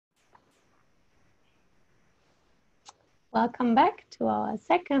Welcome back to our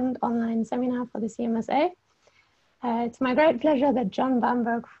second online seminar for the CMSA. It's my great pleasure that John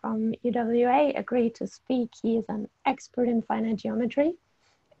Bamberg from UWA agreed to speak. He is an expert in finite geometry,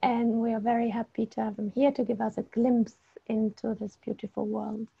 and we are very happy to have him here to give us a glimpse into this beautiful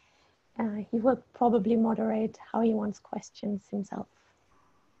world. He will probably moderate how he wants questions himself.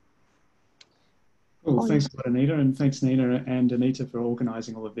 Well, thanks a lot, Anita, and thanks Nina and Anita for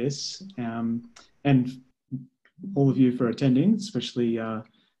organising all of this, and all of you for attending, especially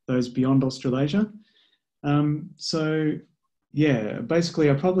those beyond Australasia. So yeah,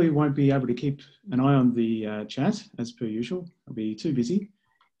 basically I probably won't be able to keep an eye on the chat as per usual. I'll be too busy.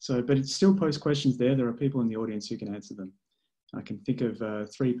 So, but it's still post questions there. There are people in the audience who can answer them. I can think of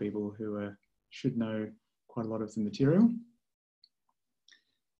 3 people who should know quite a lot of the material.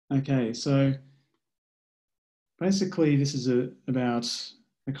 Okay, so basically this is about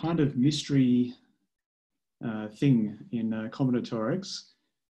a kind of mystery thing in combinatorics.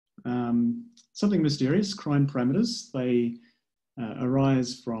 Something mysterious, Krein parameters. They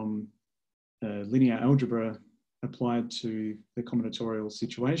arise from linear algebra applied to the combinatorial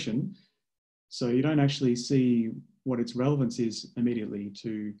situation. So you don't actually see what its relevance is immediately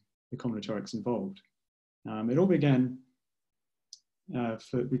to the combinatorics involved. It all began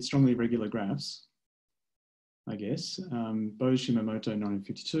with strongly regular graphs, I guess. Bose-Shimamoto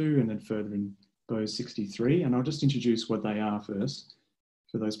 1952, and then further in Bose 63. And I'll just introduce what they are first,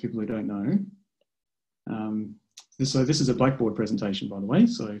 for those people who don't know. So this is a Blackboard presentation, by the way,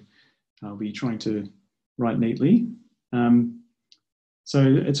 so I'll be trying to write neatly. So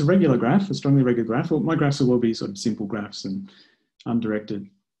it's a regular graph, a strongly regular graph. Well, my graphs will all be sort of simple graphs and undirected.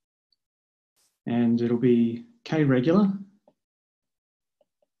 And it'll be K regular.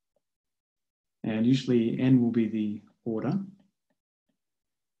 And usually N will be the order.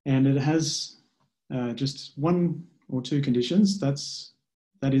 And it has just 1 or 2 conditions.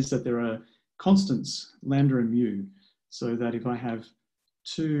 That is that there are constants, lambda and mu, so that if I have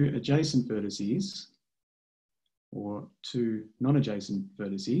 2 adjacent vertices or 2 non-adjacent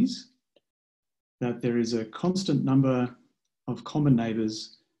vertices, that there is a constant number of common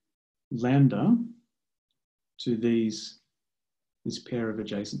neighbours lambda to this pair of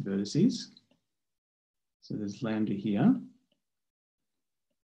adjacent vertices. So there's lambda here.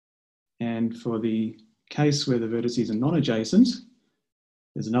 And for the case where the vertices are non-adjacent,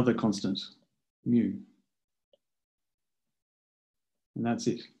 there's another constant, mu. And that's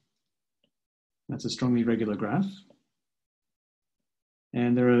it. That's a strongly regular graph.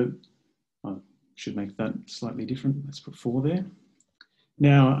 And there are, I should make that slightly different. Let's put 4 there.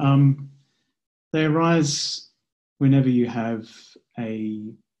 Now, they arise whenever you have a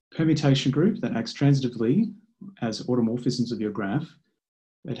permutation group that acts transitively as automorphisms of your graph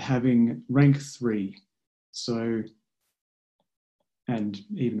at having rank 3. So, and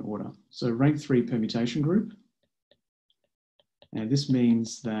even order. So rank 3 permutation group. And this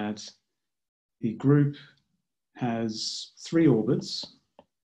means that the group has 3 orbits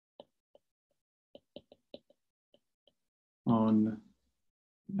on,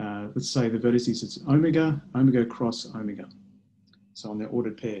 let's say the vertices, it's omega, omega cross omega. So on their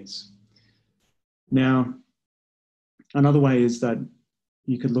ordered pairs. Now, another way is that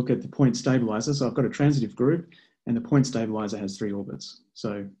you could look at the point stabilizer. So I've got a transitive group and the point stabilizer has 3 orbits.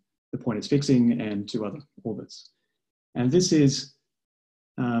 So the point is fixing and 2 other orbits. And this is,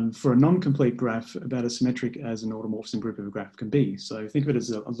 for a non-complete graph, about as symmetric as an automorphism group of a graph can be. So think of it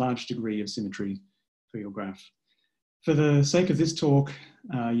as a large degree of symmetry for your graph. For the sake of this talk,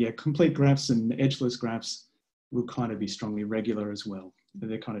 yeah, complete graphs and edgeless graphs will kind of be strongly regular as well.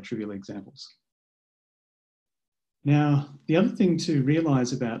 They're kind of trivial examples. Now, the other thing to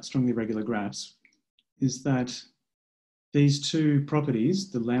realize about strongly regular graphs is that these 2 properties,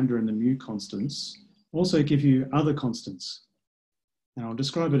 the lambda and the mu constants, also give you other constants. And I'll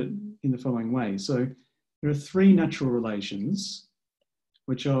describe it in the following way. So there are 3 natural relations,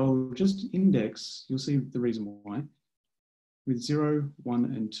 which I'll just index, you'll see the reason why, with 0, 1,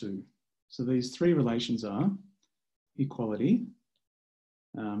 and 2. So these 3 relations are equality,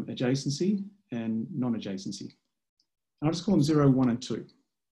 adjacency, and non-adjacency. I'll just call them 0, 1, and 2,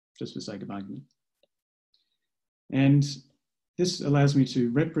 just for sake of argument. And this allows me to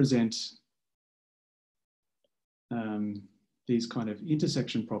represent these kind of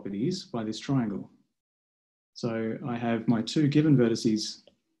intersection properties by this triangle. So I have my 2 given vertices,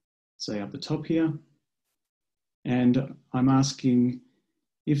 say up the top here, and I'm asking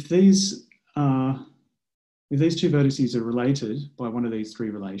if these 2 vertices are related by one of these 3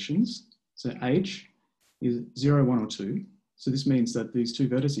 relations. So H is 0, 1, or 2. So this means that these 2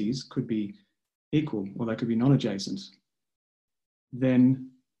 vertices could be equal or they could be non-adjacent.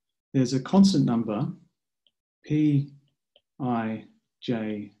 then there's a constant number, P, I,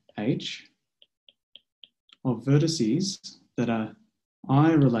 J, H, of vertices that are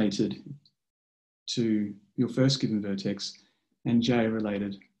I related to your first given vertex and J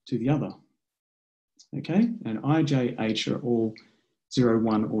related to the other. Okay, and I, J, H are all 0,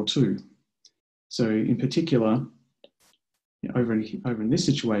 1, or 2. So in particular, over in this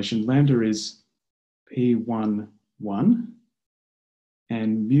situation, lambda is P1, 1,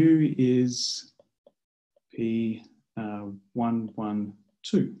 and mu is P1, 1,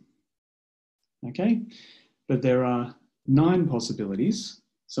 2. Okay, but there are 9 possibilities.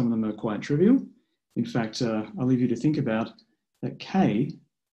 Some of them are quite trivial. In fact, I'll leave you to think about that K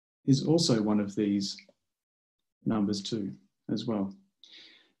is also one of these numbers too, as well.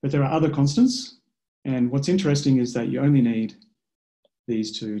 But there are other constants, and what's interesting is that you only need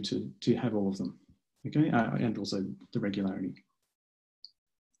these two to have all of them, okay, and also the regularity.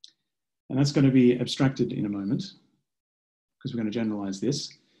 And that's going to be abstracted in a moment, because we're going to generalize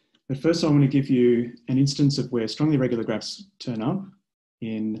this. But first I want to give you an instance of where strongly regular graphs turn up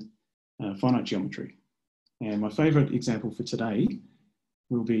in finite geometry. And my favorite example for today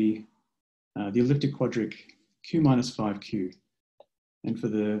will be the elliptic quadric Q minus 5Q. And for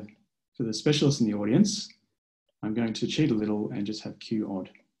the specialists in the audience, I'm going to cheat a little and just have Q odd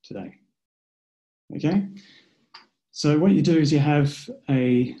today. Okay? So what you do is you have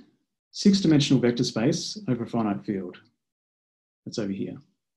a 6-dimensional vector space over a finite field. That's over here.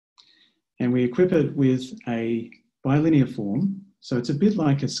 And we equip it with a bilinear form. So it's a bit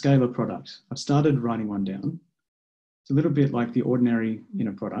like a scalar product. I've started writing one down. It's a little bit like the ordinary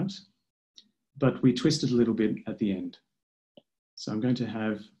inner product, but we twist it a little bit at the end. So I'm going to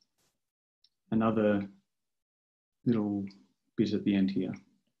have another little bit at the end here.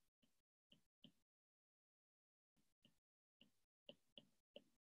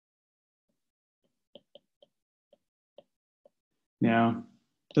 Now,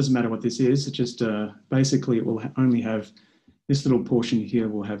 it doesn't matter what this is, it just basically it will only have, this little portion here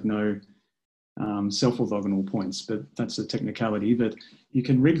will have no self-orthogonal points, but that's a technicality. But you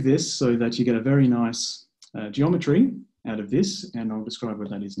can rig this so that you get a very nice geometry out of this, and I'll describe what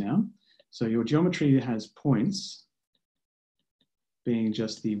that is now. So your geometry has points being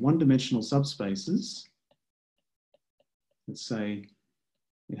just the one-dimensional subspaces. Let's say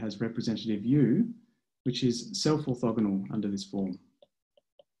it has representative U, which is self-orthogonal under this form,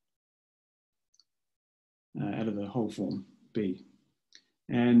 out of the whole form, B.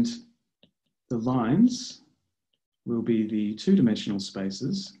 And the lines will be the 2-dimensional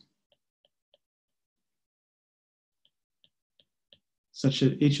spaces, such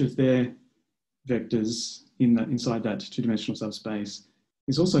that each of their vectors inside that 2-dimensional subspace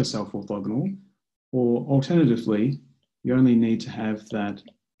is also self-orthogonal, or alternatively, you only need to have that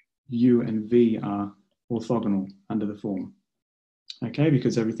U and V are orthogonal under the form. Okay,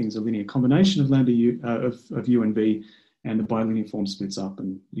 because everything's a linear combination of lambda U, of U and V, and the bilinear form splits up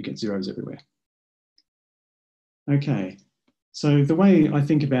and you get zeros everywhere. Okay, so the way I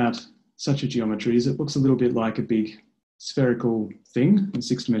think about such a geometry is it looks a little bit like a big spherical thing in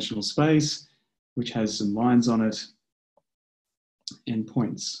 6-dimensional space, which has some lines on it and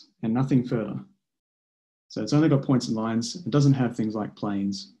points and nothing further. So it's only got points and lines. It doesn't have things like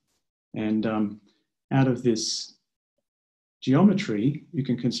planes. And out of this geometry, you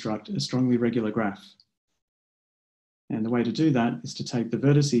can construct a strongly regular graph. And the way to do that is to take the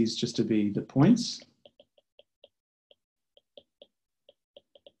vertices just to be the points,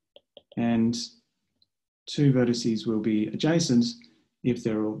 and 2 vertices will be adjacent if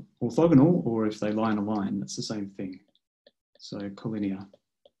they're orthogonal or if they line a line. That's the same thing. So collinear.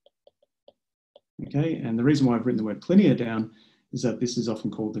 Okay, and the reason why I've written the word collinear down is that this is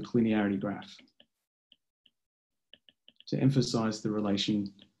often called the collinearity graph, to emphasize the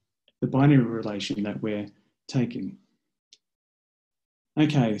relation, the binary relation that we're taking.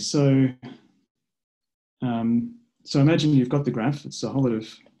 Okay, so imagine you've got the graph. It's a whole lot of,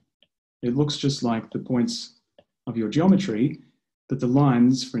 it looks just like the points of your geometry, but the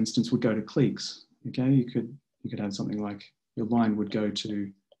lines, for instance, would go to cliques. Okay, you could have something like, your line would go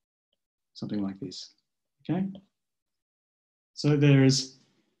to something like this. Okay, so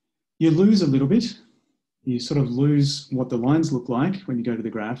you lose a little bit. You sort of lose what the lines look like when you go to the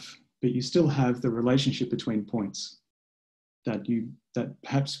graph, but you still have the relationship between points that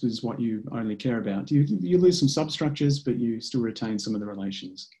perhaps is what you only care about. You lose some substructures, but you still retain some of the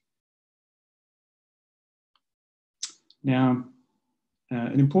relations. Now,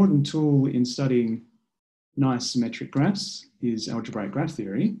 an important tool in studying nice symmetric graphs is algebraic graph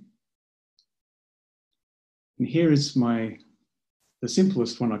theory. And here is my the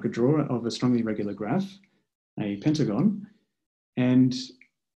simplest one I could draw of a strongly regular graph, a pentagon, and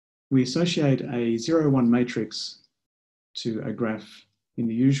we associate a 0, 1 matrix to a graph in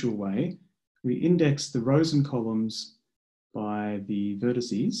the usual way. We index the rows and columns by the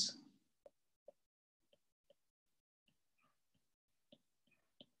vertices.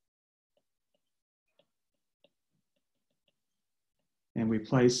 And we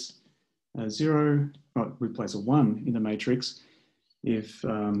place a 0, we place a 1 in the matrix if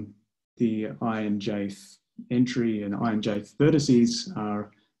the I and jth entry and I and jth vertices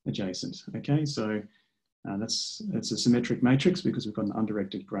are adjacent. Okay, so that's a symmetric matrix because we've got an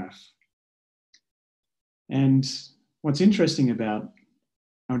undirected graph. And what's interesting about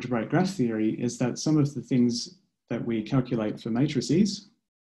algebraic graph theory is that some of the things that we calculate for matrices,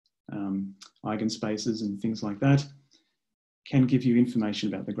 eigenspaces and things like that, can give you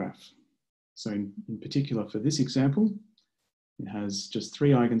information about the graph. So in particular for this example, it has just 3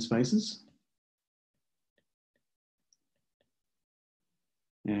 eigenspaces.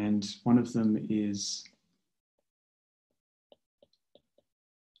 And one of them is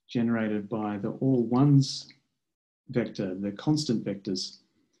generated by the all ones vector, the constant vectors,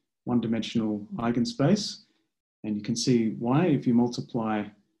 one-dimensional eigenspace. And you can see why if you multiply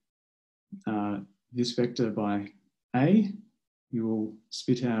this vector by A, you will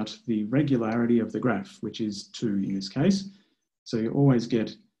spit out the regularity of the graph, which is 2 in this case. So you always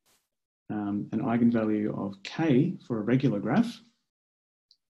get an eigenvalue of K for a regular graph.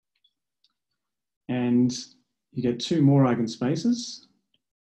 And you get 2 more eigenspaces,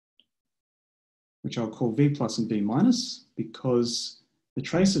 which I'll call V plus and V minus, because the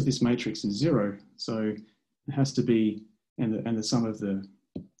trace of this matrix is 0. So it has to be, and the sum of the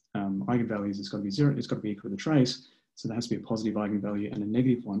eigenvalues has got to be 0. It's got to be equal to the trace. So there has to be a positive eigenvalue and a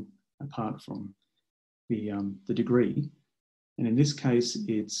negative one apart from the degree. And in this case,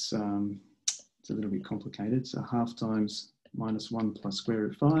 it's a little bit complicated. So half times minus 1 plus square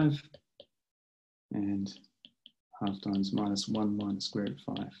root 5, and half times minus 1 minus square root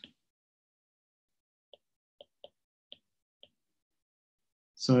 5.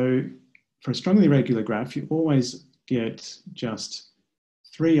 So for a strongly regular graph, you always get just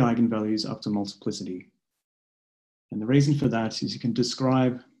 3 eigenvalues up to multiplicity. And the reason for that is you can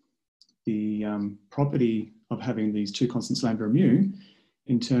describe the property of having these 2 constants lambda and mu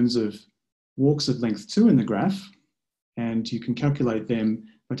in terms of walks of length 2 in the graph, and you can calculate them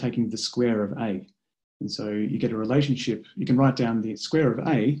by taking the square of A. And so you get a relationship. You can write down the square of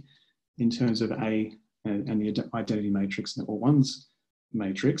A in terms of A and the identity matrix and the all ones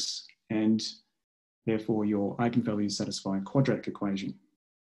matrix, and therefore your eigenvalues satisfy a quadratic equation.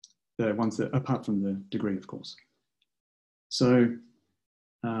 The ones that, apart from the degree, of course. So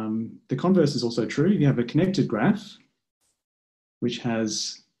the converse is also true. You have a connected graph, which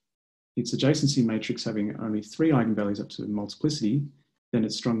has its adjacency matrix having only 3 eigenvalues up to multiplicity, then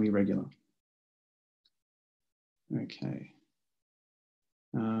it's strongly regular. Okay.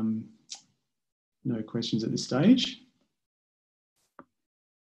 No questions at this stage.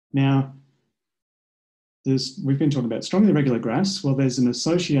 Now, we've been talking about strongly regular graphs. Well, there's an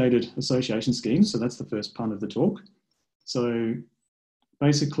associated association scheme. So that's the first part of the talk. So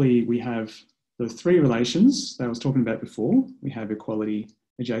basically we have the 3 relations that I was talking about before. We have equality,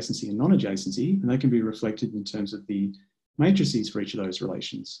 adjacency and non-adjacency, and they can be reflected in terms of the matrices for each of those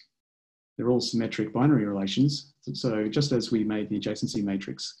relations. They're all symmetric binary relations. So just as we made the adjacency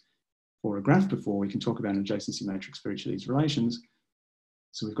matrix for a graph before, we can talk about an adjacency matrix for each of these relations.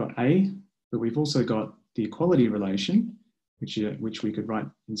 So we've got A, but we've also got the equality relation, which we could write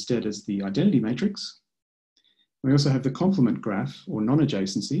instead as the identity matrix. We also have the complement graph or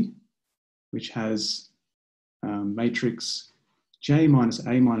non-adjacency, which has matrix J minus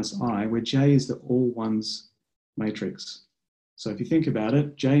A minus I, where J is the all ones matrix. So if you think about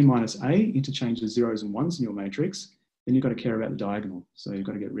it, J minus A interchanges zeros and ones in your matrix, then you've got to care about the diagonal. So you've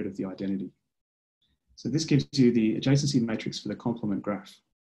got to get rid of the identity. So this gives you the adjacency matrix for the complement graph.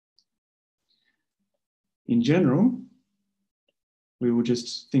 In general, we will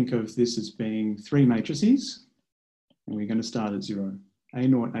just think of this as being 3 matrices, and we're going to start at 0.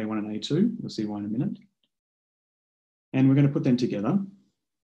 A0, A1, and A2. We'll see why in a minute. And we're going to put them together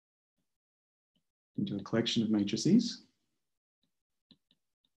into a collection of matrices.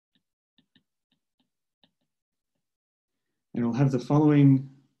 And it'll have the following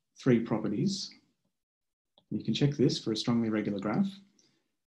 3 properties. You can check this for a strongly regular graph.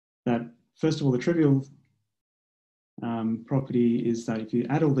 That, first of all, the trivial property is that if you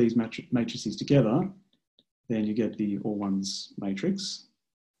add all these matrices together, then you get the all ones matrix.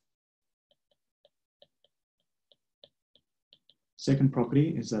 Second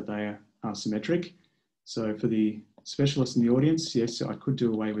property is that they are symmetric. So for the specialists in the audience, yes, I could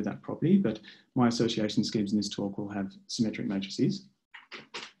do away with that property, but my association schemes in this talk will have symmetric matrices.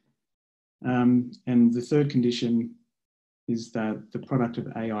 And the third condition is that the product of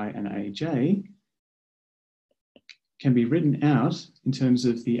AI and AJ can be written out in terms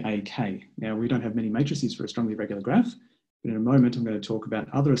of the AK. Now, we don't have many matrices for a strongly regular graph, but in a moment, I'm going to talk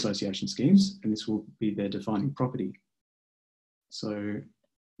about other association schemes, and this will be their defining property. So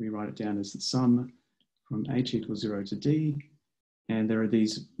we write it down as the sum from H equals 0 to D, and there are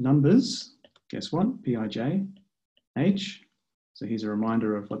these numbers, guess what, Pij, H. So here's a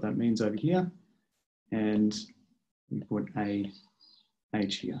reminder of what that means over here, and we put A,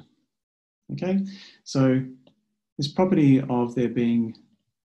 H here. Okay, so this property of there being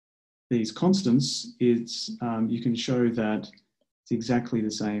these constants is, you can show that it's exactly the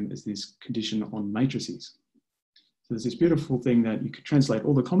same as this condition on matrices. So there's this beautiful thing that you could translate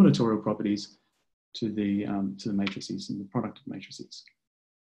all the combinatorial properties to the matrices and the product of matrices.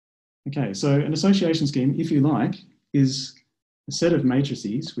 Okay, so an association scheme, if you like, is a set of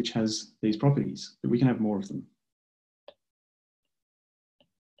matrices which has these properties, but we can have more of them.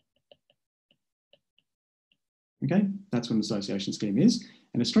 Okay, that's what an association scheme is.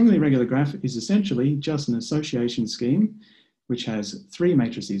 And a strongly regular graph is essentially just an association scheme which has 3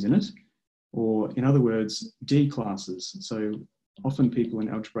 matrices in it, or in other words, D classes. So often people in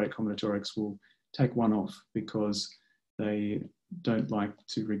algebraic combinatorics will take one off because they don't like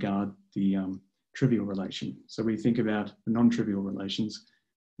to regard the trivial relation. So we think about the non-trivial relations,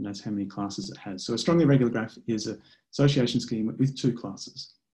 and that's how many classes it has. So a strongly regular graph is an association scheme with 2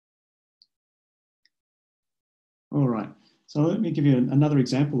 classes. All right, so let me give you another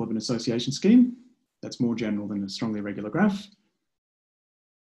example of an association scheme that's more general than a strongly regular graph.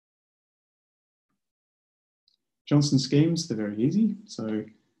 Johnson schemes, they're very easy. So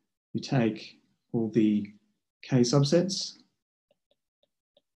you take all the K subsets.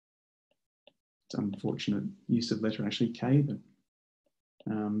 It's unfortunate use of letter actually K, but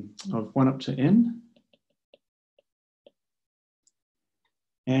of 1 up to N.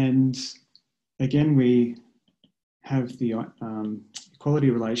 And again, we have the equality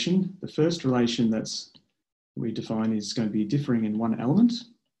relation. The first relation that we define is going to be differing in one element.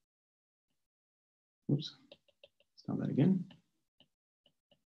 Oops, start that again.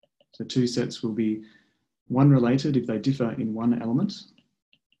 So 2 sets will be 1 related if they differ in one element.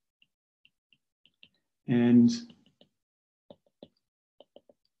 And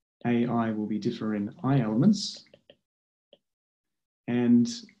AI will be differ in I elements. And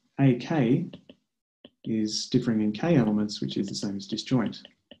AK is differing in K elements, which is the same as disjoint.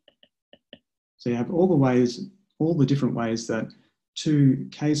 So you have all the different ways that 2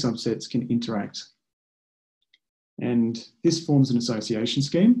 K subsets can interact. And this forms an association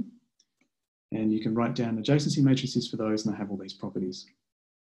scheme. And you can write down adjacency matrices for those, and they have all these properties.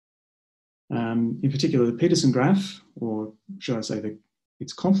 In particular, the Peterson graph, or should I say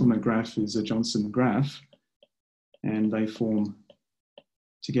its complement graph, is a Johnson graph, and they form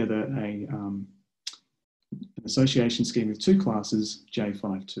together an association scheme with 2 classes,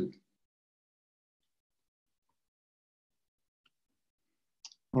 J52.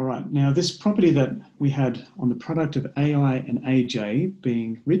 All right, now this property that we had on the product of AI and AJ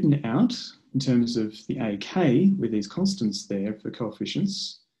being written out in terms of the AK with these constants there for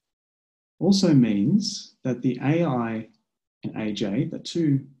coefficients also means that the AI and AJ, the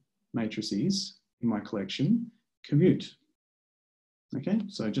 2 matrices in my collection, commute. Okay,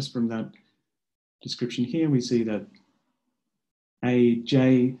 so just from that description here, we see that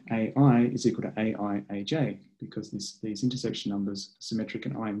AJ, AI is equal to AI, AJ, because these intersection numbers are symmetric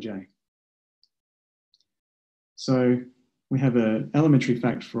in I and J. So we have an elementary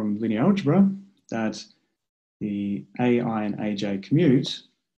fact from linear algebra that the AI and AJ commute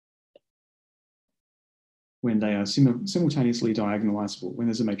when they are simultaneously diagonalizable, when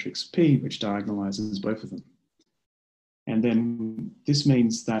there's a matrix P which diagonalizes both of them. And then this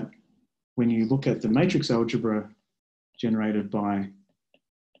means that when you look at the matrix algebra generated by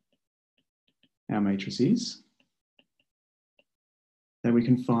our matrices, that we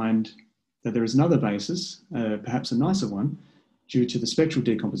can find that there is another basis, perhaps a nicer one, due to the spectral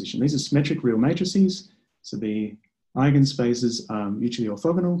decomposition. These are symmetric real matrices, so the eigenspaces are mutually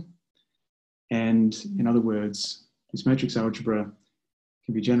orthogonal. And in other words, this matrix algebra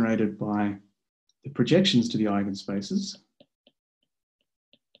can be generated by the projections to the eigenspaces,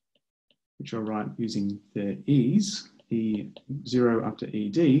 which I'll write using the E's, E0 up to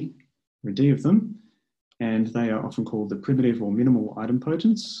ED, or D of them, and they are often called the primitive or minimal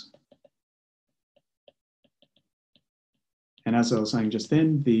idempotents. And as I was saying just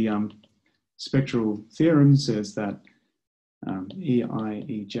then, the spectral theorem says that EI,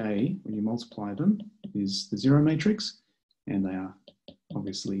 EJ, when you multiply them, is the zero matrix, and they are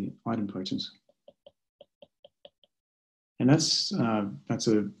obviously idempotent. And that's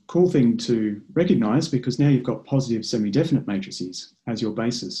a cool thing to recognize, because now you've got positive semi-definite matrices as your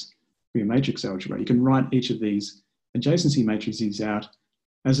basis for your matrix algebra. You can write each of these adjacency matrices out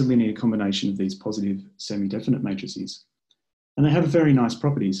as a linear combination of these positive semi-definite matrices. And they have very nice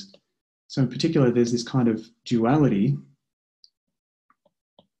properties. So in particular, there's this kind of duality.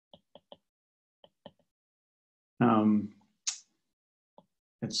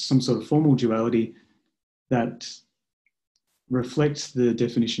 It's some sort of formal duality that reflects the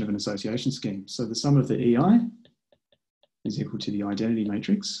definition of an association scheme. So the sum of the EI is equal to the identity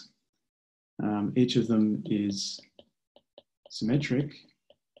matrix. Each of them is symmetric.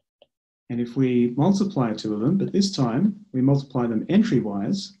 And if we multiply two of them, but this time we multiply them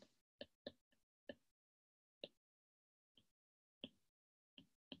entry-wise,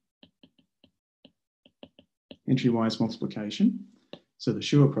 entry-wise multiplication, so the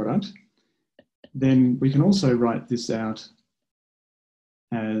Schur product, then we can also write this out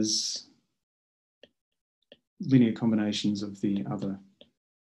as linear combinations of the other,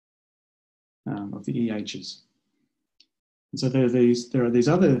 of the EHs. And so there are these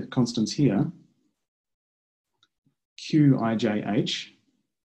other constants here, Qijh.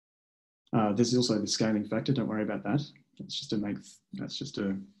 There's also the scaling factor, don't worry about that. That's just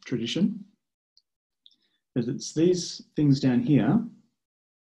a tradition. But it's these things down here,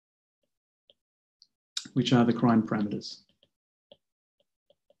 which are the Krein parameters.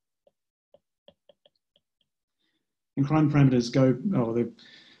 And Krein parameters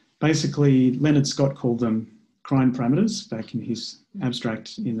basically Leonard Scott called them Krein parameters back in his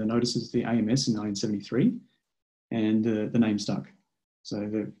abstract in the notices of the AMS in 1973, and the name stuck. So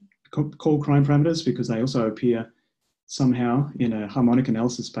they're called Krein parameters because they also appear somehow in a harmonic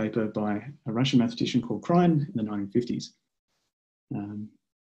analysis paper by a Russian mathematician called Krein in the 1950s.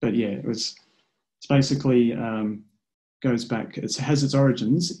 But yeah, it's basically goes back, it has its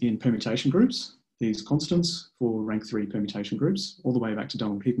origins in permutation groups, these constants for rank 3 permutation groups, all the way back to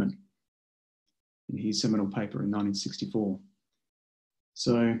Donald Higman in his seminal paper in 1964.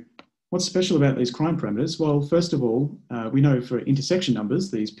 So what's special about these Krein parameters? Well, first of all, we know for intersection numbers,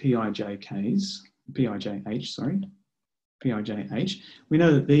 these Pijh, we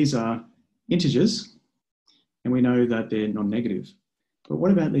know that these are integers, and we know that they're non-negative. But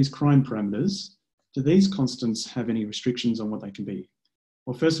what about these Krein parameters? Do these constants have any restrictions on what they can be?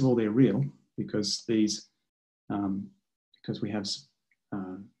 Well, first of all, they're real, because these, because we have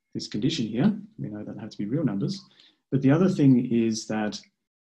this condition here, we know that they have to be real numbers. But the other thing is that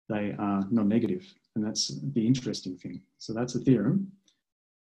they are non-negative, and that's the interesting thing. So that's a theorem.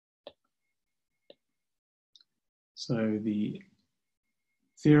 So the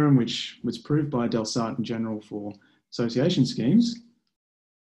theorem, which was proved by Delsarte in general for association schemes,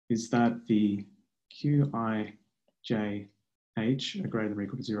 is that the Qijh are greater than or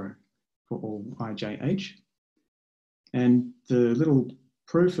equal to 0 for all Ijh. And the little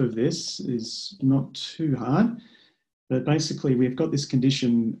proof of this is not too hard, but basically we've got this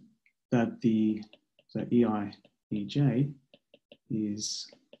condition that so EI, EJ is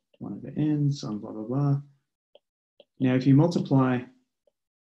 1 over n, sum blah, blah, blah. Now, if you multiply,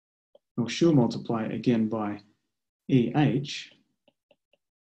 or Schur multiply again by EH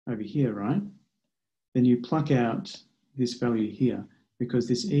over here, right? Then you pluck out this value here, because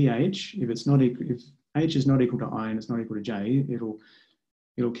this EH, if H is not equal to I and it's not equal to J, it'll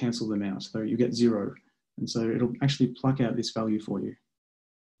cancel them out. So you get 0. And so it'll actually pluck out this value for you.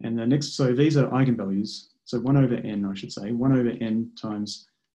 And the next, so these are eigenvalues. So 1 over n, I should say, 1 over n times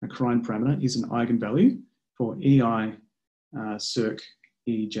a Krein parameter is an eigenvalue for EI circ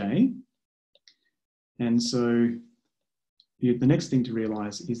EJ. And so the next thing to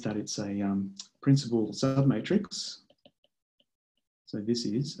realize is that it's a principal submatrix. So this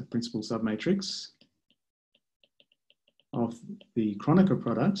is a principal submatrix of the Kronecker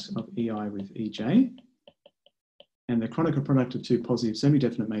product of EI with EJ. And the Kronecker product of two positive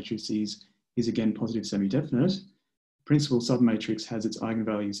semi-definite matrices is again positive semi-definite. Principal submatrix has its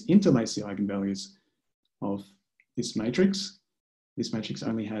eigenvalues interlace the eigenvalues of this matrix. This matrix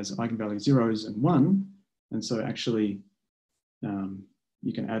only has eigenvalues 0s and 1. And so actually,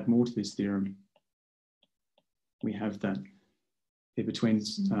 you can add more to this theorem. We have that they're between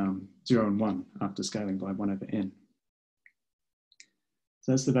 0 and 1 after scaling by 1 over n.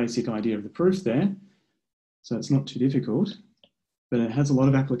 So that's the basic idea of the proof there. So it's not too difficult, but it has a lot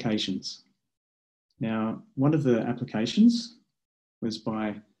of applications. Now, one of the applications was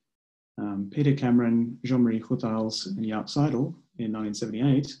by Peter Cameron, Jean-Marie Goethals, and Jaap Seidel in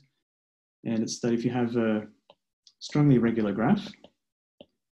 1978. And it's that if you have a strongly irregular graph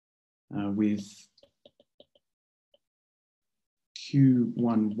with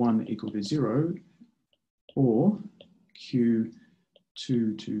Q11 equal to 0, or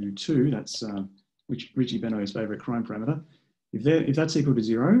Q222, that's Richie Beno's favorite Krein parameter. If that's equal to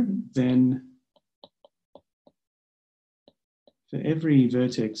 0, then for every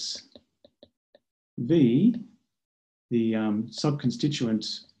vertex V, the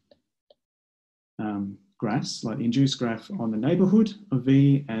subconstituent graphs, like the induced graph on the neighborhood of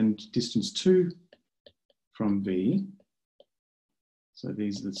V and distance 2 from V, so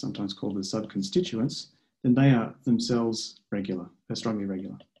these are sometimes called the subconstituents, then they are themselves regular, they're strongly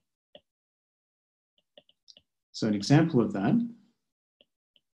regular. So an example of that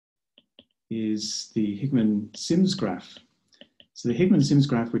is the Higman-Sims graph. So the Higman-Sims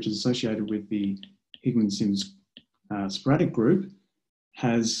graph, which is associated with the Higman-Sims sporadic group,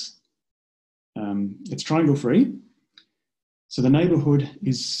 has, it's triangle free. So the neighborhood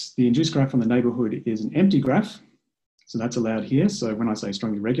is, the induced graph on the neighborhood is an empty graph. So that's allowed here. So when I say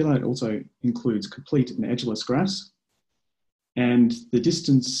strongly regular, it also includes complete and edgeless graphs. And the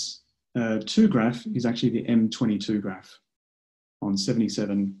distance 2 graph is actually the M22 graph on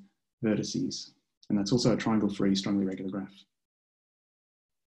 77 vertices. And that's also a triangle-free, strongly regular graph.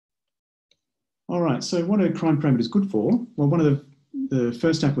 All right, so what are Krein parameters good for? Well, one of the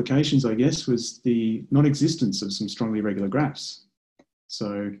first applications, I guess, was the non-existence of some strongly regular graphs.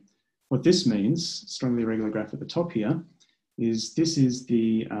 So what this means, strongly irregular graph at the top here, is this is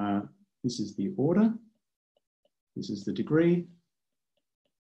the order, this is the degree,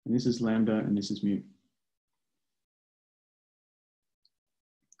 and this is lambda, and this is mu.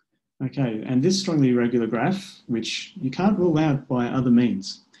 Okay, and this strongly irregular graph, which you can't rule out by other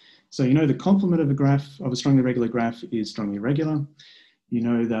means. So you know the complement of a graph, of a strongly irregular graph, is strongly irregular. You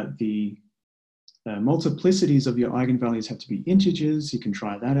know that the multiplicities of your eigenvalues have to be integers. You can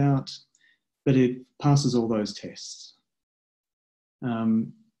try that out, but it passes all those tests.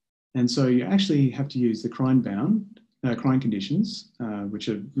 And so you actually have to use the Krein conditions, which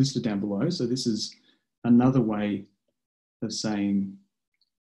are listed down below. So this is another way of saying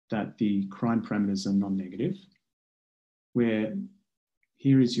that the Krein parameters are non-negative, where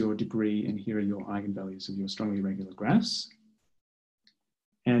here is your degree and here are your eigenvalues of your strongly irregular graphs.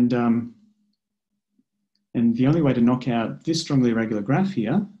 And the only way to knock out this strongly irregular graph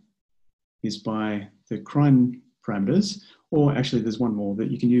here is by the Krein parameters, or actually there's one more,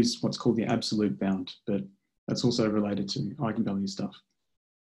 that you can use what's called the absolute bound, but that's also related to eigenvalue stuff.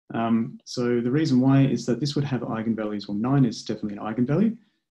 So the reason why is that this would have eigenvalues. Well, 9 is definitely an eigenvalue.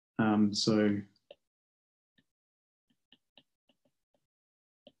 So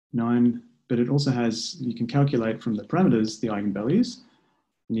 9, but it also has, you can calculate from the parameters the eigenvalues,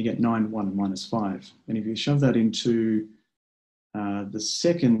 and you get 9, 1, and -5. And if you shove that into the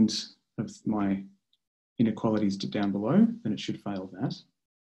second of my inequalities down below, then it should fail that.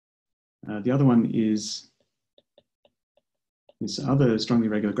 The other one is this other strongly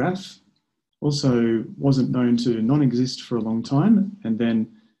irregular graph. Also wasn't known to non-exist for a long time, and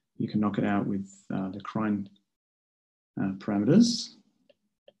then you can knock it out with the Krein parameters,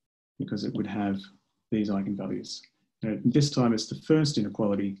 because it would have these eigenvalues. This time it's the first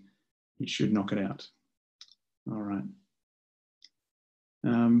inequality, it should knock it out. All right.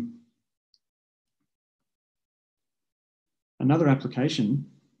 Another application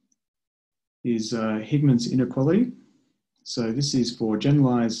is Higman's inequality. So this is for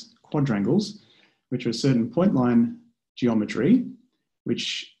generalized quadrangles, which are a certain point line geometry,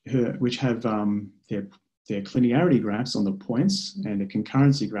 which have their linearity graphs on the points and the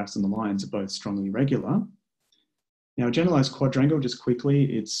concurrency graphs on the lines are both strongly regular. Now, a generalized quadrangle, just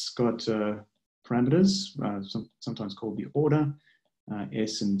quickly, it's got parameters, sometimes called the order,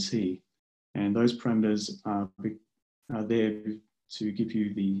 S and T. And those parameters are there to give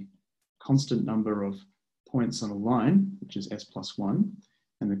you the constant number of points on a line, which is S plus 1,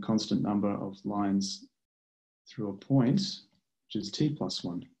 and the constant number of lines through a point, which is T plus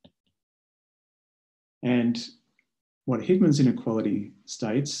 1. And what Higman's inequality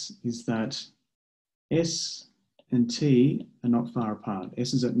states is that S and T are not far apart.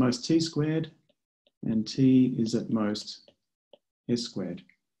 S is at most T squared, and T is at most S squared.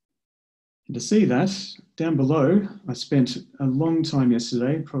 And to see that, down below, I spent a long time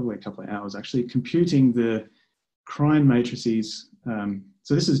yesterday, probably a couple of hours actually, computing the Krein matrices.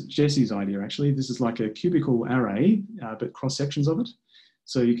 So this is Jesse's idea actually. This is like a cubical array, but cross sections of it.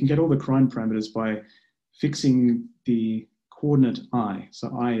 So you can get all the Krein parameters by fixing the coordinate I.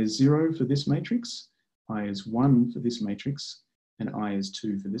 So I is 0 for this matrix, I is 1 for this matrix, and I is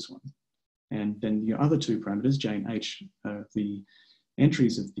 2 for this one. And then your other two parameters, J and H, are the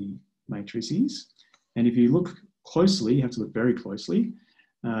entries of the matrices. And if you look closely, you have to look very closely,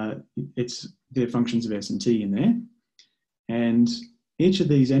 they're functions of S and T in there. And each of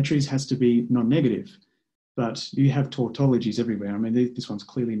these entries has to be non-negative, but you have tautologies everywhere. I mean, this one's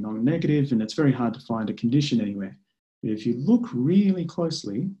clearly non-negative, and it's very hard to find a condition anywhere. But if you look really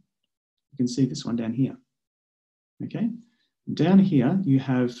closely, you can see this one down here, okay? Down here, you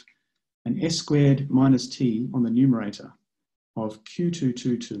have an S squared minus T on the numerator of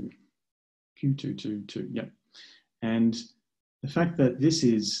Q222, Q222, yep. And the fact that this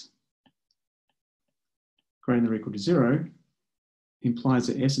is greater than or equal to 0 implies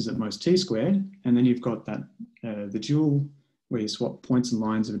that S is at most T squared, and then you've got that the dual where you swap points and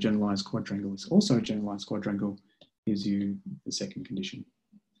lines of a generalized quadrangle is also a generalized quadrangle, gives you the second condition.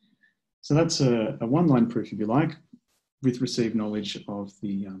 So that's a one-line proof, if you like, with received knowledge of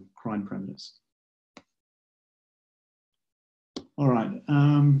the Krein parameters. All right,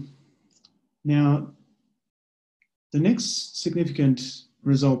 now the next significant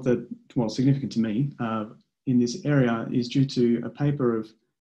result that, well, significant to me in this area is due to a paper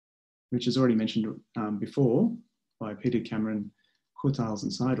which is already mentioned before by Peter Cameron, Courtals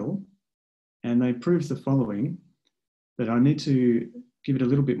and Seidel, and they proved the following, but I need to give it a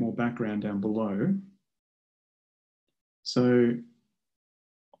little bit more background down below. So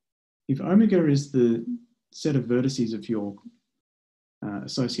if omega is the set of vertices of your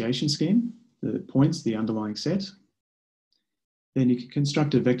association scheme, the points, the underlying set, then you can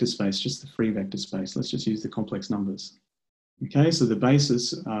construct a vector space, just the free vector space. Let's just use the complex numbers. Okay, so the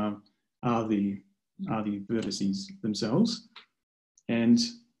basis are the vertices themselves. And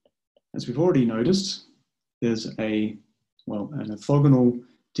as we've already noticed, there's an orthogonal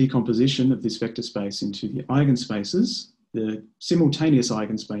decomposition of this vector space into the eigenspaces, the simultaneous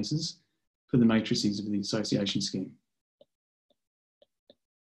eigenspaces for the matrices of the association scheme.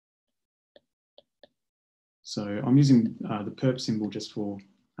 So I'm using the perp symbol just for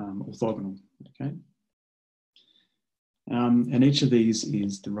orthogonal, okay? And each of these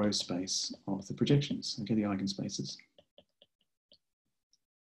is the row space of the projections, okay, the eigenspaces.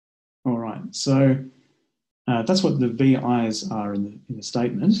 All right, so that's what the VIs are in the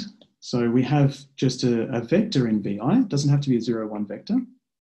statement. So we have just a vector in VI, it doesn't have to be a 0, 1 vector,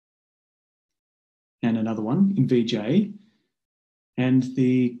 and another one in VJ, and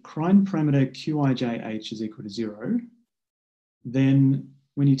the Krein parameter Qijh is equal to 0, then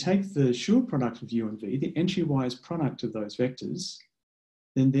when you take the Schur product of U and V, the entry-wise product of those vectors,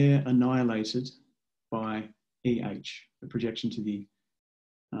 then they're annihilated by EH, the projection to the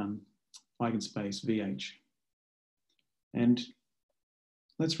eigenspace VH. And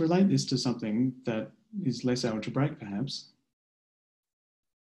let's relate this to something that is less algebraic, perhaps.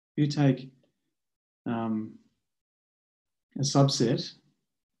 You take a subset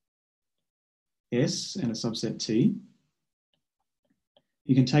S and a subset T.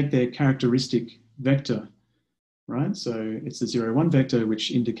 You can take their characteristic vector, right? So it's the 0, 1 vector,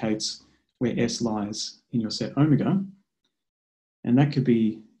 which indicates where S lies in your set omega. And that could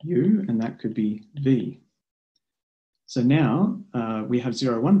be U and that could be V. So now we have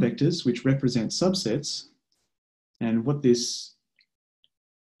 0, 1 vectors, which represent subsets. And what this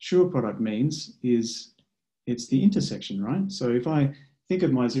Schur product means is it's the intersection, right? So if I think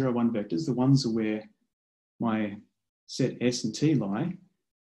of my 0, 1 vectors, the ones are where my set S and T lie,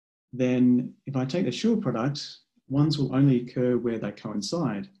 then if I take the Schur product, ones will only occur where they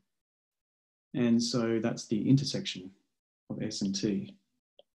coincide. And so that's the intersection of S and T.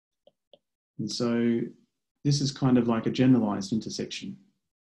 And so this is kind of like a generalized intersection.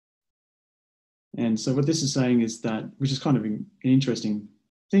 And so what this is saying is that, which is kind of an interesting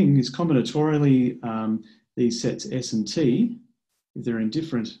thing, is combinatorially these sets S and T, if they're in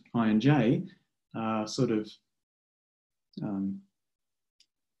different I and J, are sort of,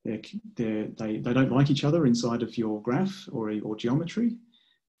 they don't like each other inside of your graph or geometry.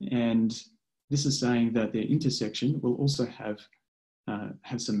 And this is saying that their intersection will also have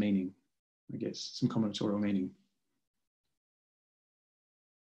some meaning, I guess, some combinatorial meaning.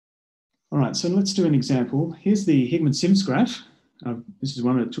 All right, so let's do an example. Here's the Higman-Simms graph. This is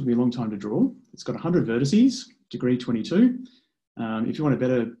one that took me a long time to draw. It's got 100 vertices, degree 22. If you want a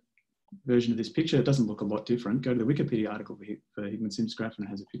better version of this picture, it doesn't look a lot different. Go to the Wikipedia article for Higman-Simms graph, and it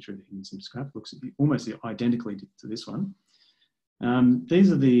has a picture of the Higman-Simms graph. It looks almost identically to this one.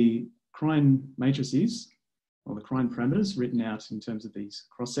 These are the Krein matrices, or the Krein parameters, written out in terms of these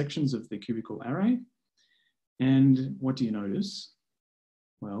cross sections of the cubical array. And what do you notice?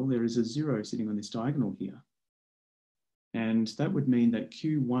 Well, there is a 0 sitting on this diagonal here. And that would mean that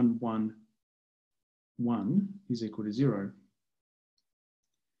Q111 is equal to 0.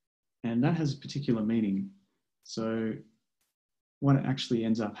 And that has a particular meaning. So what actually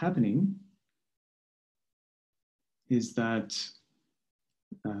ends up happening is that,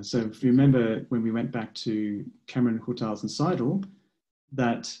 so if you remember when we went back to Cameron, Hurtals and Seidel,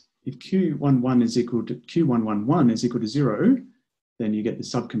 that if Q11 is equal to Q111 is equal to 0, then you get the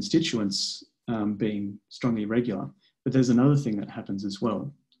subconstituents being strongly irregular. But there's another thing that happens as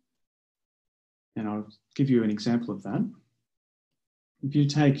well. And I'll give you an example of that. If you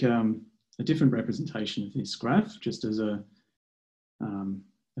take a different representation of this graph, just as a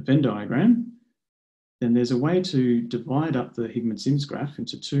Venn diagram, then there's a way to divide up the Higman-Sims graph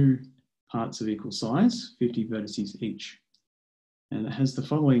into two parts of equal size, 50 vertices each. And it has the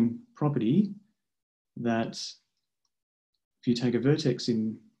following property that if you take a vertex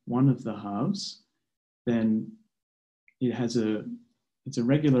in one of the halves, then it's a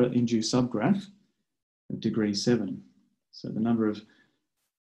regular induced subgraph of degree 7. So the number of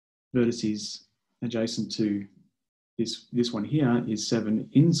vertices adjacent to this one here is 7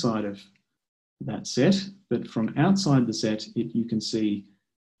 inside of that set, but from outside the set, you can see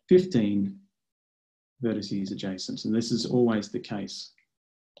 15 vertices adjacent, and this is always the case.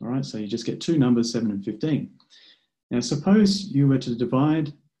 All right, so you just get two numbers, 7 and 15. Now, suppose you were to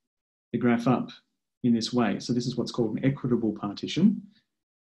divide the graph up in this way. So this is what's called an equitable partition,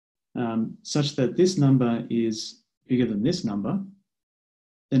 such that this number is bigger than this number.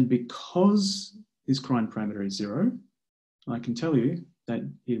 Then because this Krein parameter is 0, I can tell you that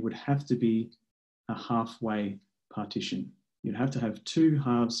it would have to be a halfway partition. You'd have to have two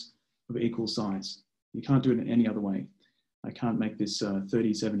halves of equal size. You can't do it in any other way. I can't make this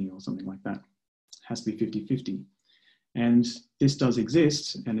 30-70 or something like that. It has to be 50-50. And this does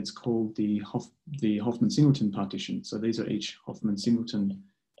exist, and it's called the Hoffman-Singleton partition. So these are each Hoffman-Singleton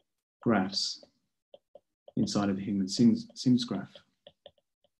graphs inside of the Higman-Sims graph.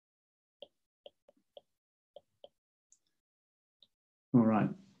 All right,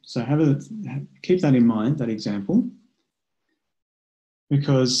 so keep that in mind, that example,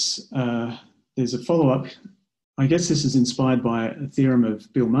 because there's a follow-up. I guess this is inspired by a theorem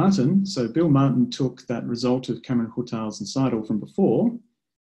of Bill Martin. So Bill Martin took that result of Cameron, Hurtals and Seidel from before.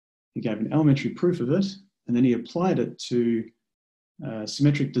 He gave an elementary proof of it, and then he applied it to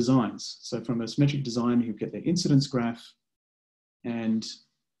symmetric designs. So from a symmetric design, he would get the incidence graph, and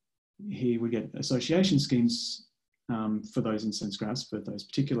he would get association schemes for those incidence graphs for those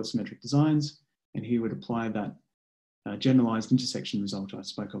particular symmetric designs, and he would apply that generalized intersection result I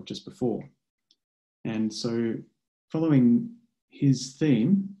spoke of just before. And so following his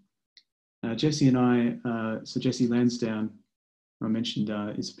theme, Jesse and I, so Jesse Lansdowne, I mentioned,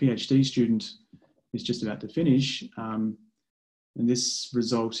 is a PhD student who's just about to finish. And this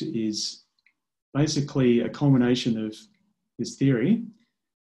result is basically a culmination of his theory.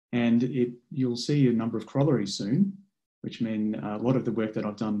 And you'll see a number of corollaries soon, which mean a lot of the work that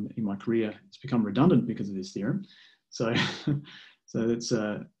I've done in my career has become redundant because of this theorem. So, it's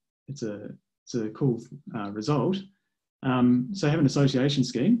a cool result. So I have an association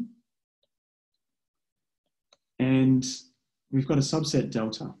scheme, and we've got a subset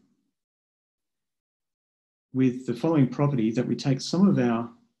delta with the following property that we take some of our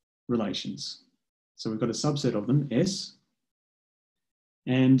relations. So we've got a subset of them, S,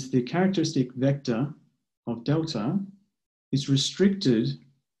 and the characteristic vector of delta is restricted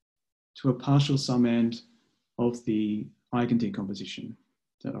to a partial summand of the eigendecomposition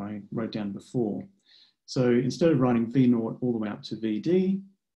that I wrote down before. So instead of writing V0 all the way up to VD,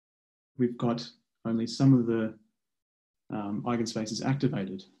 we've got only some of the eigenspaces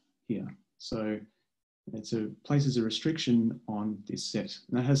activated here. So it places a restriction on this set,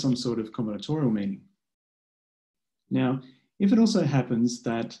 and that has some sort of combinatorial meaning. Now, if it also happens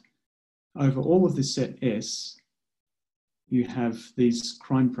that over all of this set S, you have these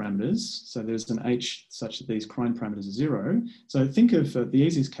Krein parameters. So there's an H such that these Krein parameters are 0. So think of the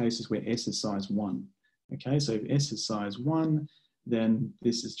easiest case is where S is size 1. Okay, so if S is size 1, then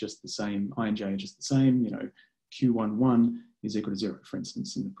this is just the same, I and J are just the same, you know, Q11 is equal to 0, for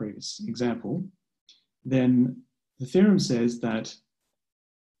instance, in the previous example. Then the theorem says that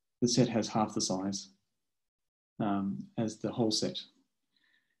the set has half the size as the whole set.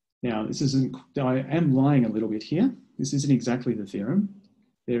 Now, this isn't, I am lying a little bit here. This isn't exactly the theorem.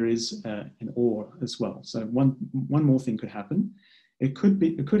 There is an OR as well. So one more thing could happen. It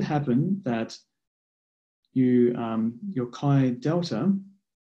could happen that your chi delta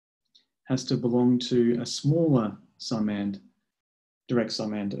has to belong to a smaller summand, direct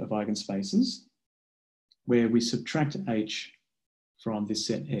summand of eigenspaces, where we subtract H from this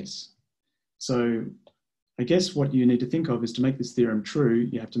set S. So I guess what you need to think of is, to make this theorem true,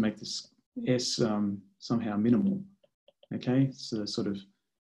 you have to make this S somehow minimal. Okay, so sort of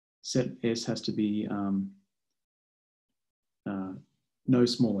set S has to be no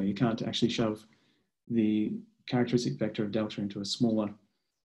smaller. You can't actually shove the characteristic vector of delta into a smaller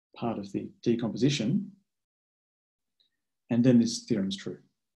part of the decomposition. And then this theorem is true.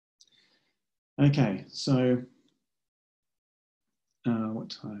 Okay, so what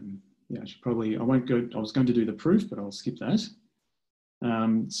time? Yeah, I should probably, I won't go, I was going to do the proof, but I'll skip that.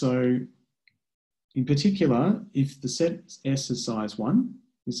 So in particular, if the set S is size 1,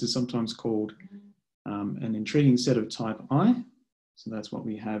 this is sometimes called an intriguing set of type I. So that's what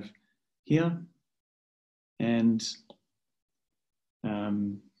we have here. And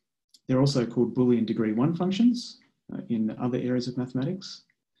they're also called Boolean degree 1 functions in other areas of mathematics.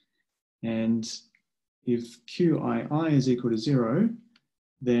 And if QII is equal to 0,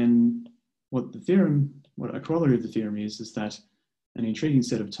 then what a corollary of the theorem is that an intriguing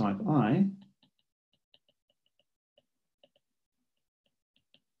set of type I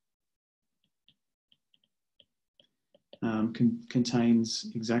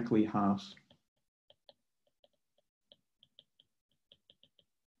contains exactly half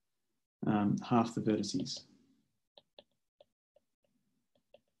the vertices.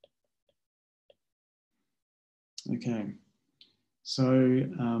 Okay, so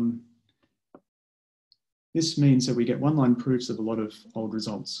this means that we get one-line proofs of a lot of old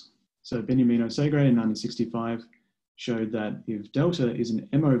results. So Beniamino Segre in 1965 showed that if delta is an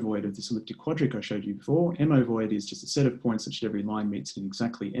M-ovoid of this elliptic quadric I showed you before, M-ovoid is just a set of points such that every line meets in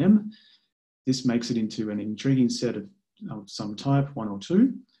exactly M. This makes it into an intriguing set of some type, 1 or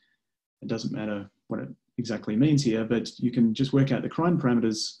 2. It doesn't matter what it exactly means here, but you can just work out the Krein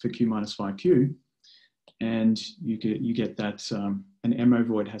parameters for Q minus phi Q, and you get that an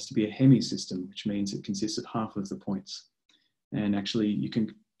M-ovoid has to be a hemi-system, which means it consists of half of the points. And actually, you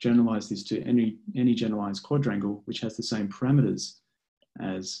can generalize this to any generalized quadrangle, which has the same parameters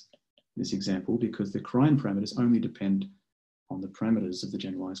as this example, because the Krein parameters only depend on the parameters of the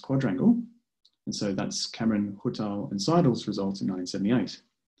generalized quadrangle. And so that's Cameron, Huttal, and Seidel's results in 1978.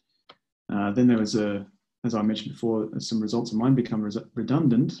 Then there was, as I mentioned before, some results of mine become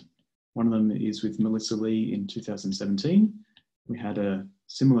redundant. One of them is with Melissa Lee in 2017. We had a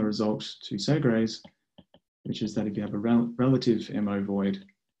similar result to Segre's, which is that if you have a relative M-ovoid,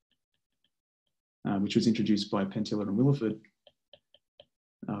 which was introduced by Pentilla and Williford,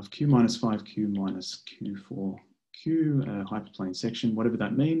 of Q minus 5, Q minus Q4, Q, hyperplane section, whatever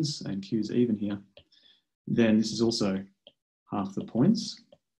that means, and Q is even here, then this is also half the points.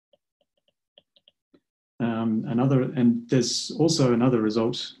 And there's also another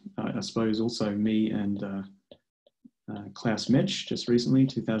result, I suppose also me and Klaus Metsch just recently,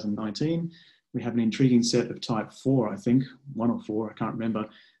 2019. We have an intriguing set of type 4, I think, 1 or 4, I can't remember,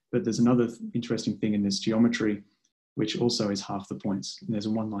 but there's another interesting thing in this geometry, which also is half the points. And there's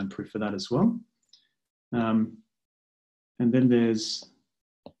a one-line proof for that as well. And then there's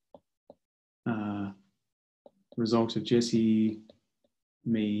result of Jesse,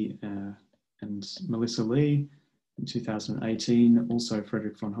 me, and Melissa Lee in 2018, also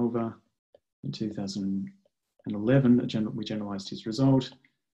Frederick von Hove in 2011, we generalized his result.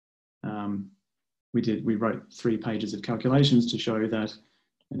 We wrote 3 pages of calculations to show that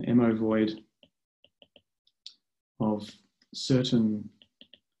an M-ovoid of certain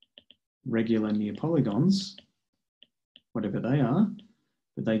regular near polygons, whatever they are,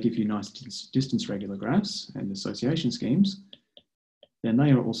 but they give you nice distance regular graphs and association schemes, then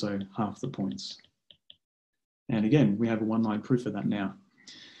they are also half the points. And again, we have a one-line proof of that now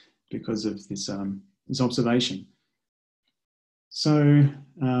because of this, this observation. So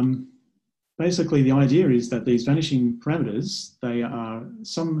basically the idea is that these vanishing parameters, they are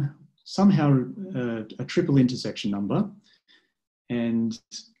somehow a triple intersection number. And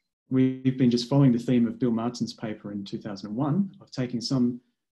we've been just following the theme of Bill Martin's paper in 2001 of taking some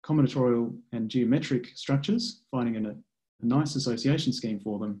combinatorial and geometric structures, finding a nice association scheme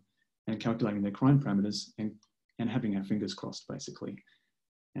for them and calculating their Krein parameters and having our fingers crossed, basically.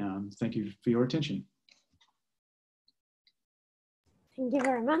 Thank you for your attention. Thank you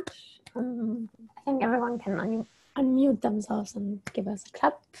very much. I think everyone can unmute themselves and give us a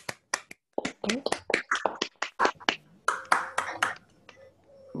clap. Okay.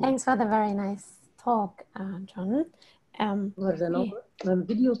 Thanks for the very nice talk, John.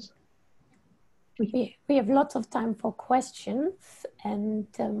 We have lots of time for questions, and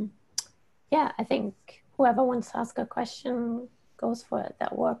yeah, I think whoever wants to ask a question goes for it.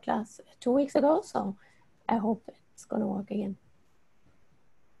 That worked last 2 weeks ago, so I hope it's going to work again.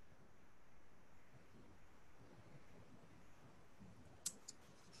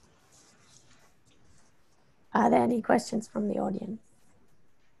 Are there any questions from the audience?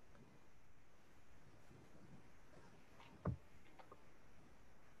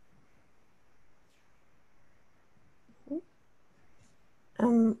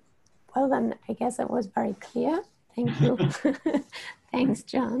 Well, then I guess it was very clear. Thank you. Thanks,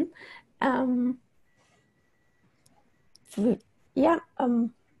 John. Yeah,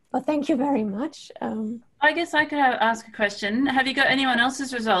 well, thank you very much. I guess I could ask a question. Have you got anyone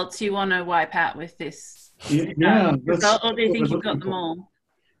else's results you want to wipe out with this result, or do you think you've got them all?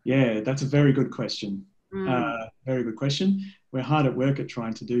 Yeah, that's a very good question. Very good question. We're hard at work at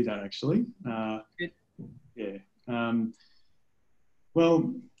trying to do that, actually. Good. Yeah.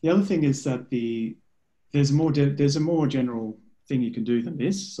 Well, the other thing is that there's a more general thing you can do than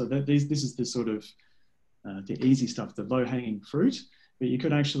this. So that this is the sort of the easy stuff, the low-hanging fruit. But you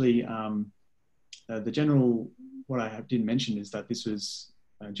could actually the general. What I didn't mention is that this was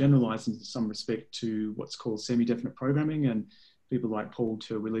generalized in some respect to what's called semi-definite programming, and people like Paul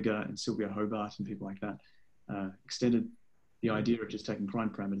Terwilliger and Sylvia Hobart and people like that extended the idea of just taking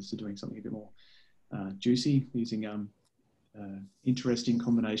Krein parameters to doing something a bit more juicy, using interesting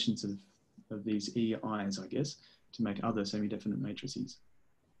combinations of these EIs, I guess, to make other semi-definite matrices.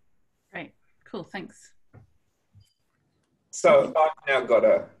 Great, cool, thanks. So I've now got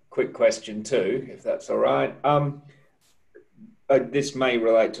a quick question too, if that's all right. This may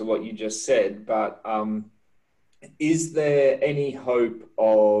relate to what you just said, but is there any hope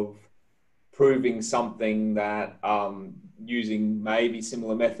of proving something that using maybe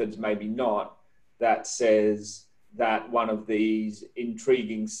similar methods, maybe not, that says that one of these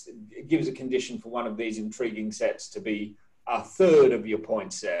gives a condition for one of these intriguing sets to be a third of your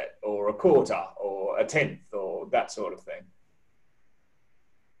point set, or a quarter, or a tenth, or that sort of thing?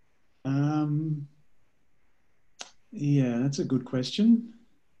 Yeah, that's a good question.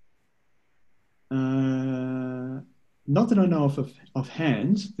 Not that I know of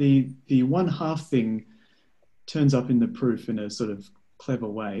offhand. The 1/2 thing turns up in the proof in a sort of clever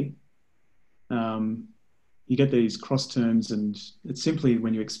way. You get these cross terms, and it's simply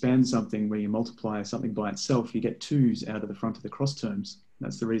when you expand something where you multiply something by itself, you get 2s out of the front of the cross terms.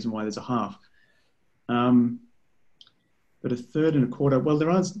 That's the reason why there's a 1/2. But a third and a quarter, well, there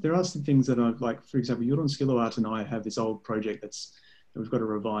are some things that are like, for example, Jordan Skilloart and I have this old project that we've got to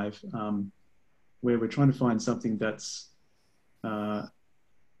revive, where we're trying to find something that's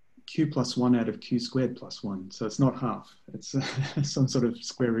q plus 1 out of q squared plus 1. So it's not half. It's some sort of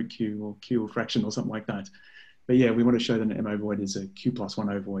square root q or q fraction or something like that. But yeah, we want to show that an M ovoid is a q plus 1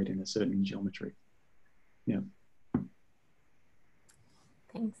 ovoid in a certain geometry. Yeah.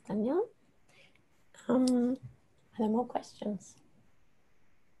 Thanks, Daniel. Are there more questions?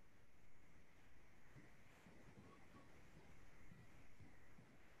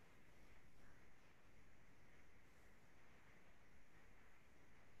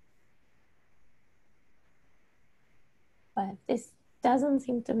 But if this doesn't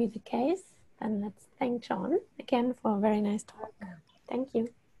seem to be the case, then let's thank John again for a very nice talk. Thank you.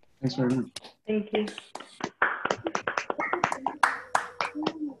 Thanks very much. Thank you.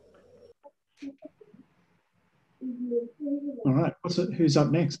 All right, who's up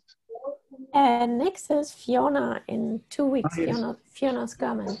next? Next is Fiona in 2 weeks. Oh, yes. Fiona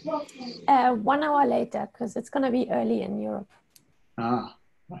Skirman. 1 hour later, because it's going to be early in Europe. Ah,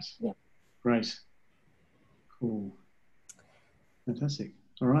 nice. Yep. Great. Cool. Fantastic.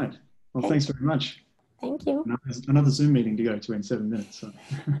 All right. Well, Okay. Thanks very much. Thank you. Another Zoom meeting to go to in 7 minutes. So.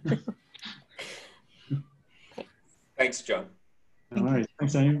 Thanks, John. All right.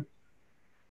 Thanks, Amy.